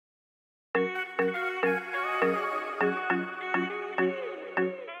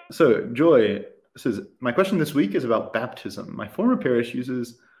So Joy says, my question this week is about baptism. My former parish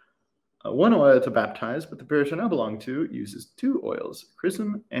uses one oil to baptize, but the parish I now belong to uses two oils,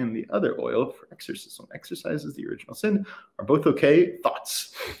 chrism and the other oil for exorcism. Exorcises the original sin. Are both okay?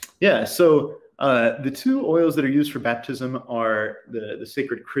 Thoughts? Yeah, so the two oils that are used for baptism are the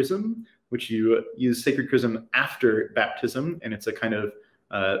sacred chrism, which you use sacred chrism after baptism, and it's a kind of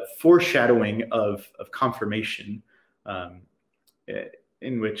foreshadowing of confirmation,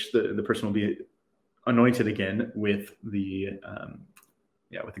 in which the person will be anointed again with the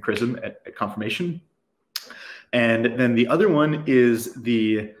chrism at confirmation. And then the other one is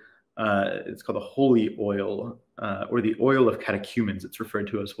it's called the holy oil, or the oil of catechumens, it's referred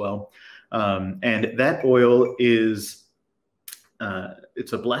to as well. And that oil is,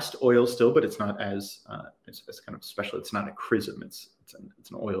 it's a blessed oil still, but it's not as, it's kind of special. It's not a chrism, it's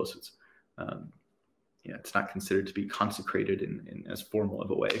an oil, so it's, it's not considered to be consecrated in as formal of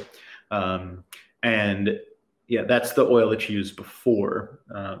a way. And yeah, that's the oil that you use before,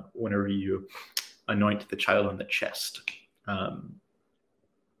 whenever you anoint the child on the chest. And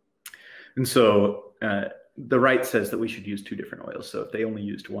so the rite says that we should use two different oils. So if they only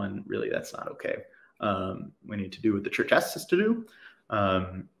used one, really, that's not okay. We need to do what the church asks us to do.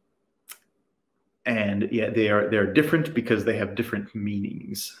 And yeah, they're different because they have different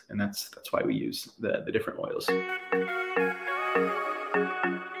meanings, and that's why we use the different oils.